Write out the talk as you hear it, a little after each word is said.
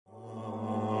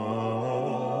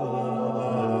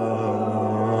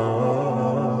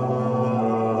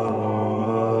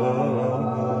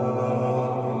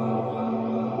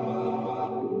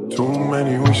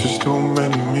many wishes, too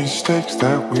many mistakes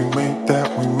that we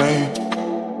made.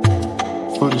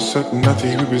 For the second I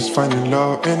think we was finding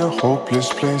love in a hopeless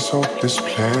place.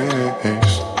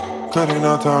 करे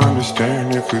ना था understand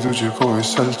कि तुझको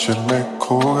इस हलचल में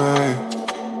खो गए,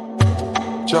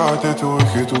 चाहते तो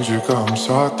कि तुझे का हम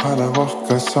साथ था ना वक्त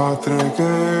का साथ रह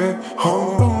गए।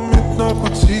 हम इतना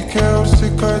कुछ सीखे और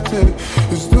सिखाए थे,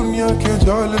 इस दुनिया के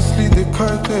जाल असली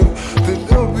दिखाए थे, दिल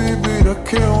अभी भी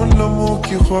रखे उन लम्हों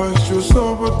की ख्वाहिश जो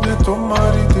सोबत ने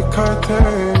तुम्हारी दिखाए थे।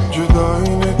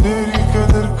 जुदाई ने तेरी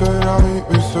कदर कराई,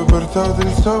 बेसब्र था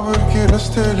दिल सब्र के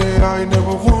रास्ते ले आई।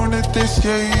 Never wanted this,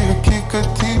 यही हकीकत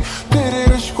थी, तेरे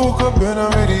इश्कों का बिना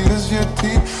मेरी इज्जत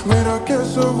थी। मेरा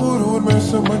कैसा गुरूर मैं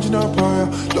समझ ना पाया,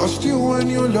 Lost you and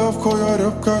your love खोया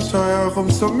रब का साया। गम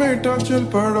समेटा चल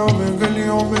पड़ा मैं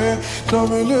गलियों में, ना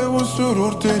मिले वो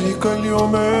सुरूर तेरी गलियों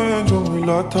में। जो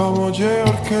मिला था मुझे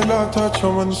और खिला था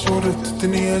चमन, सूरत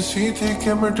इतनी ऐसी थी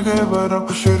कि मिट गए बरम।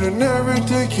 Should've never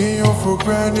taken you for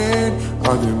granted,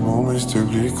 आधे moments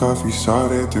तकली काफी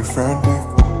सारे थे frantic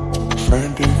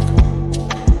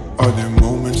आधे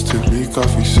moments तकली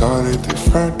काफी सारे थे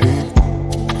frantic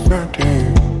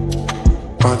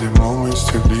आधे moments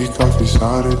तकली काफी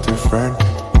सारे थे frantic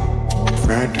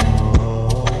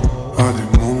आधे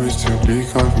moments तकली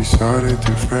काफी सारे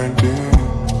थे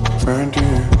frantic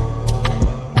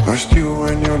Lost you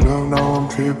and your love, now I'm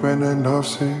tripping and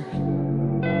lovesick.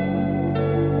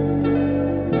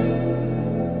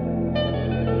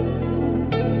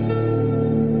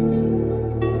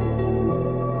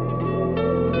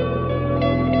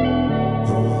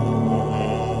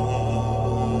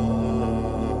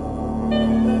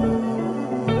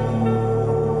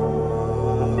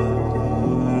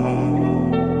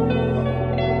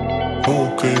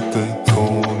 ਕਿਤੇ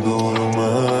ਤੋਂ ਦੂਰ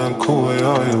ਮੈਂ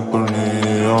ਖੋਇਆ ਆਪਣੇ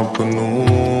ਆਪ ਨੂੰ,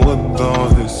 ਅੱਧਾ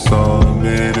ਹਿੱਸਾ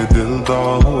ਮੇਰੇ ਦਿਲ ਦਾ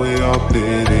ਹੋਇਆ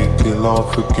ਤੇਰੇ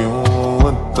ਖਿਲਾਫ ਕਿਉਂ।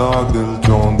 ਅੱਧਾ ਦਿਲ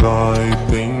ਚਾਹੁੰਦਾ ਏ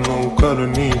ਤੈਨੂੰ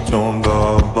ਕਰਨੀ ਚਾਹੁੰਦਾ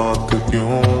ਬਾਤ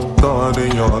ਕਿਉਂ।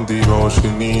 ਤਾਰਿਆਂ ਦੀ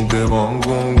ਰੋਸ਼ਨੀ ਦੇ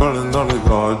ਵਾਂਗੂ ਗਲ ਨਾਲ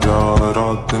ਰਾਜਾ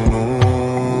ਰਾਤ ਨੂੰ,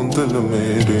 ਦਿਲ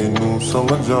ਮੇਰੇ ਨੂੰ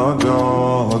ਸਮਝ ਆ ਜਾ,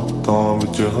 ਹੱਥਾਂ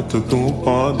ਵਿੱਚ ਹੱਥ ਤੂੰ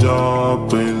ਪਾ ਜਾ।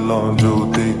 ਪਹਿਲਾਂ ਜੋ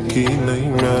ਦੇਖੀ ਨਹੀਂ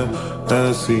ਮੈਂ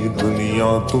ऐसी दुनिया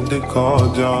तू दिखा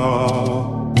जा,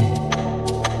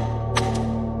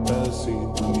 ऐसी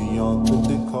दुनिया तू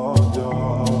दिखा जा।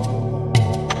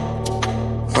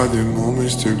 आधे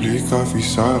moments तकली काफी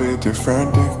सारे थे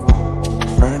frantic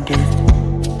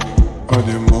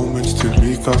आधे moments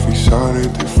तकली काफी सारे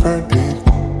थे frantic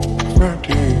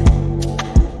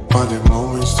आधे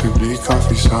moments तकली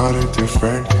काफी सारे थे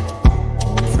frantic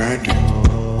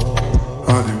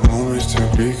आधे moments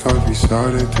तकली काफी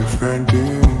सारे थे frantic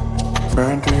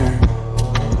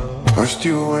Lost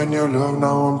you and your love,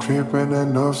 now I'm tripping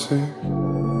and lovesick.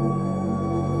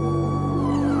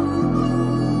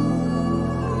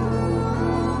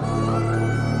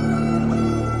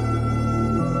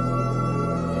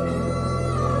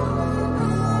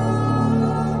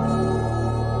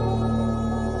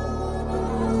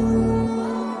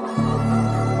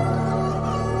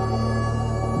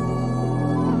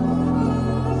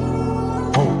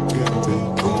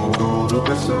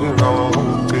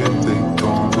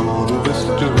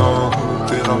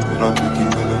 तेरा मेरा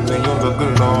यकीन नहीं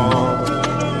लगना,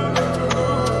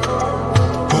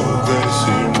 हो गए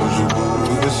सी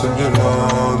मजबूर सजना,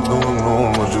 दोनों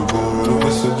मजबूर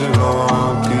सजना,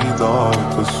 की दार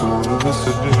कसूर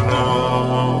सजना।